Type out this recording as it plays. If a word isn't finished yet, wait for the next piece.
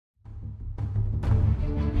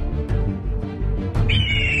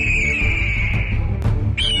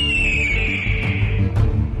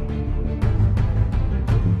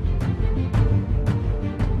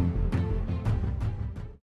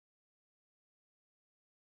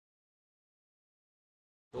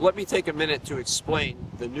Let me take a minute to explain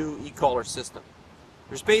the new e-collar system.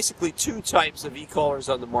 There's basically two types of e-collars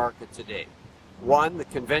on the market today. One, the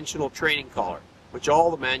conventional training collar, which all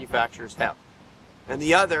the manufacturers have. And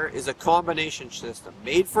the other is a combination system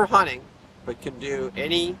made for hunting, but can do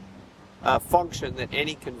any function that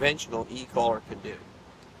any conventional e-collar can do.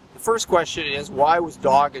 The first question is, why was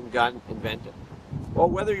dog and gun invented? Well,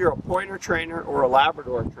 whether you're a pointer trainer or a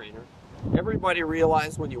Labrador trainer, everybody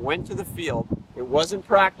realized when you went to the field, it wasn't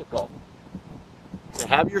practical to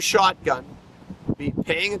have your shotgun, be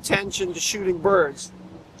paying attention to shooting birds,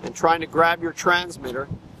 and trying to grab your transmitter,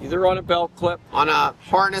 either on a belt clip, on a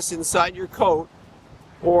harness inside your coat,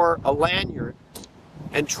 or a lanyard,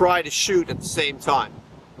 and try to shoot at the same time.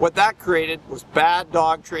 What that created was bad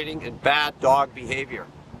dog training and bad dog behavior.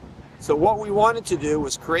 So what we wanted to do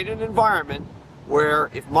was create an environment where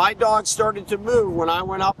if my dog started to move when I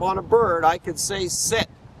went up on a bird, I could say sit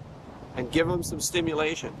and give him some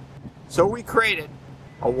stimulation. So we created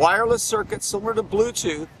a wireless circuit similar to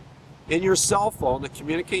Bluetooth in your cell phone that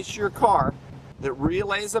communicates to your car, that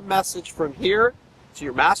relays a message from here to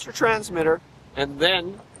your master transmitter and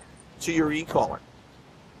then to your e-collar.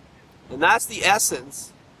 And that's the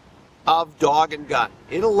essence of dog and gun.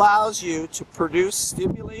 It allows you to produce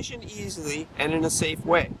stimulation easily and in a safe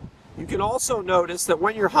way. You can also notice that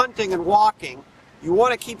when you're hunting and walking, you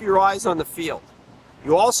want to keep your eyes on the field.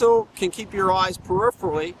 You also can keep your eyes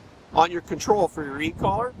peripherally on your control for your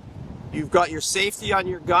e-collar. You've got your safety on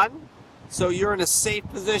your gun, so you're in a safe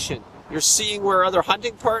position. You're seeing where other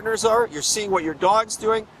hunting partners are, you're seeing what your dog's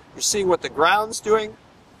doing, you're seeing what the ground's doing,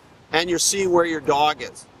 and you're seeing where your dog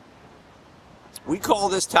is. We call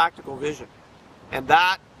this tactical vision, and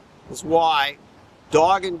that is why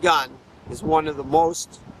dog and gun is one of the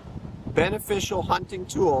most beneficial hunting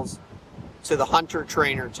tools to the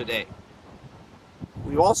hunter-trainer today.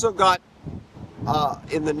 We've also got,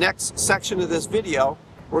 in the next section of this video,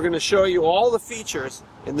 we're going to show you all the features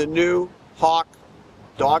in the new Hawx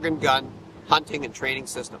dog and gun hunting and training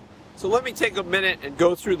system. So let me take a minute and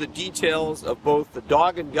go through the details of both the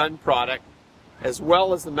dog and gun product as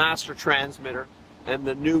well as the master transmitter and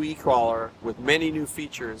the new e-collar with many new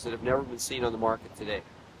features that have never been seen on the market today.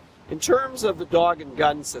 In terms of the dog and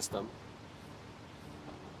gun system,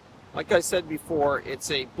 like I said before, it's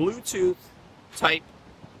a Bluetooth type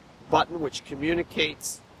button which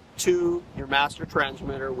communicates to your master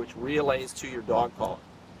transmitter, which relays to your dog collar.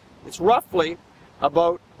 It's roughly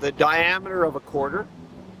about the diameter of a quarter.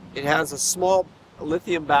 It has a small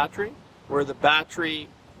lithium battery where the battery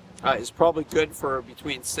is probably good for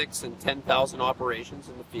between 6,000 and 10,000 operations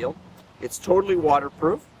in the field. It's totally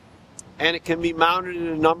waterproof, and it can be mounted in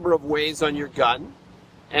a number of ways on your gun,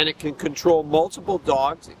 and it can control multiple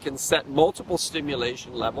dogs. It can set multiple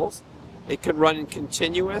stimulation levels. It can run in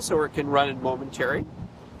continuous or it can run in momentary.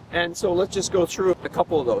 And so let's just go through a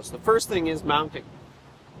couple of those. The first thing is mounting.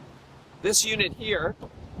 This unit here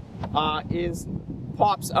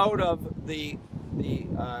pops out of the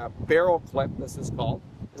barrel clip, this is called.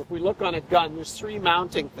 If we look on a gun, there's three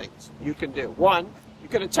mounting things you can do. One, you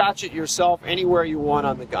can attach it yourself anywhere you want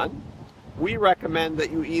on the gun. We recommend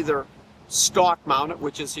that you either stock mount it,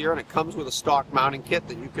 which is here, and it comes with a stock mounting kit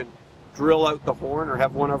that you can drill out the horn or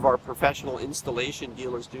have one of our professional installation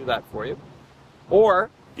dealers do that for you. Or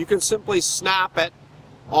you can simply snap it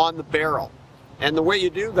on the barrel. And the way you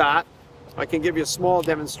do that, I can give you a small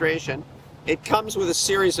demonstration. It comes with a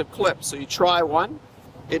series of clips. So you try one,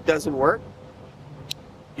 it doesn't work.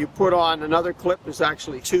 You put on another clip, there's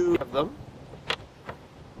actually two of them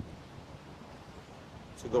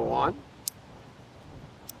to go on.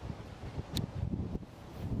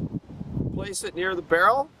 Place it near the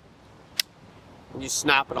barrel and you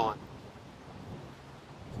snap it on.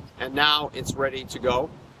 And now it's ready to go.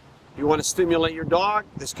 If you want to stimulate your dog,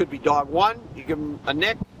 this could be dog 1, you give him a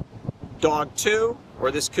nick, dog 2,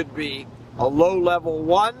 or this could be a low level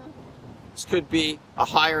 1, this could be a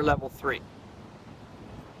higher level 3.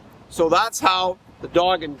 So that's how the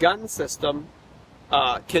dog and gun system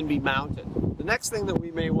can be mounted. The next thing that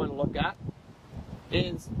we may want to look at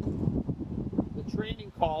is the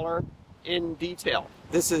training collar in detail.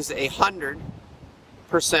 This is a 100%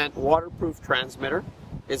 waterproof transmitter.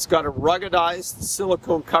 It's got a ruggedized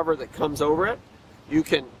silicone cover that comes over it. You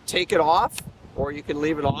can take it off or you can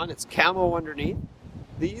leave it on. It's camo underneath.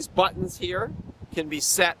 These buttons here can be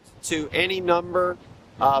set to any number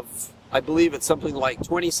of, I believe it's something like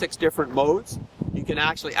 26 different modes. You can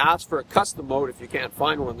actually ask for a custom mode if you can't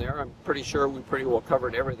find one there. I'm pretty sure we pretty well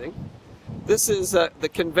covered everything. This is the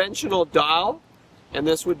conventional dial, and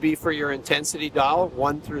this would be for your intensity dial,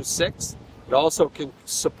 1 through 6. It also can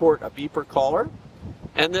support a beeper collar.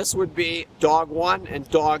 And this would be dog 1 and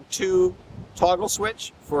dog 2 toggle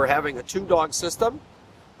switch for having a 2-dog system.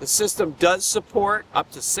 The system does support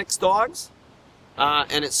up to 6 dogs,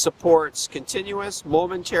 and it supports continuous,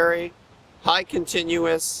 momentary, high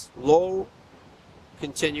continuous, low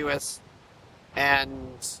continuous, and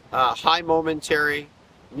high momentary,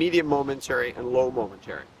 medium momentary, and low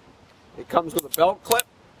momentary. It comes with a belt clip,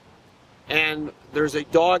 and there's a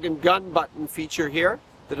dog and gun button feature here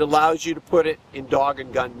that allows you to put it in dog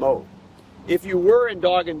and gun mode. If you were in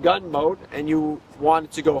dog and gun mode and you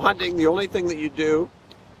wanted to go hunting, the only thing that you do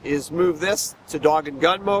is move this to dog and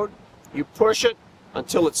gun mode. You push it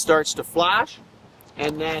until it starts to flash,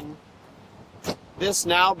 and then this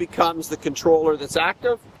now becomes the controller that's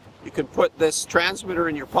active. You can put this transmitter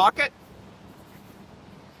in your pocket,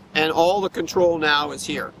 and all the control now is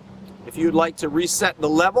here. If you'd like to reset the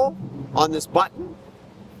level on this button,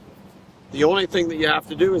 the only thing that you have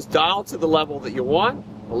to do is dial to the level that you want,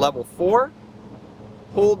 a level 4,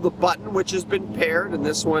 hold the button which has been paired, and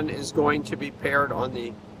this one is going to be paired on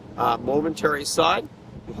the momentary side.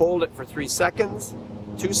 You hold it for 3 seconds,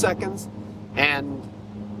 2 seconds, and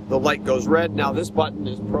the light goes red. Now this button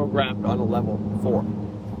is programmed on a level 4.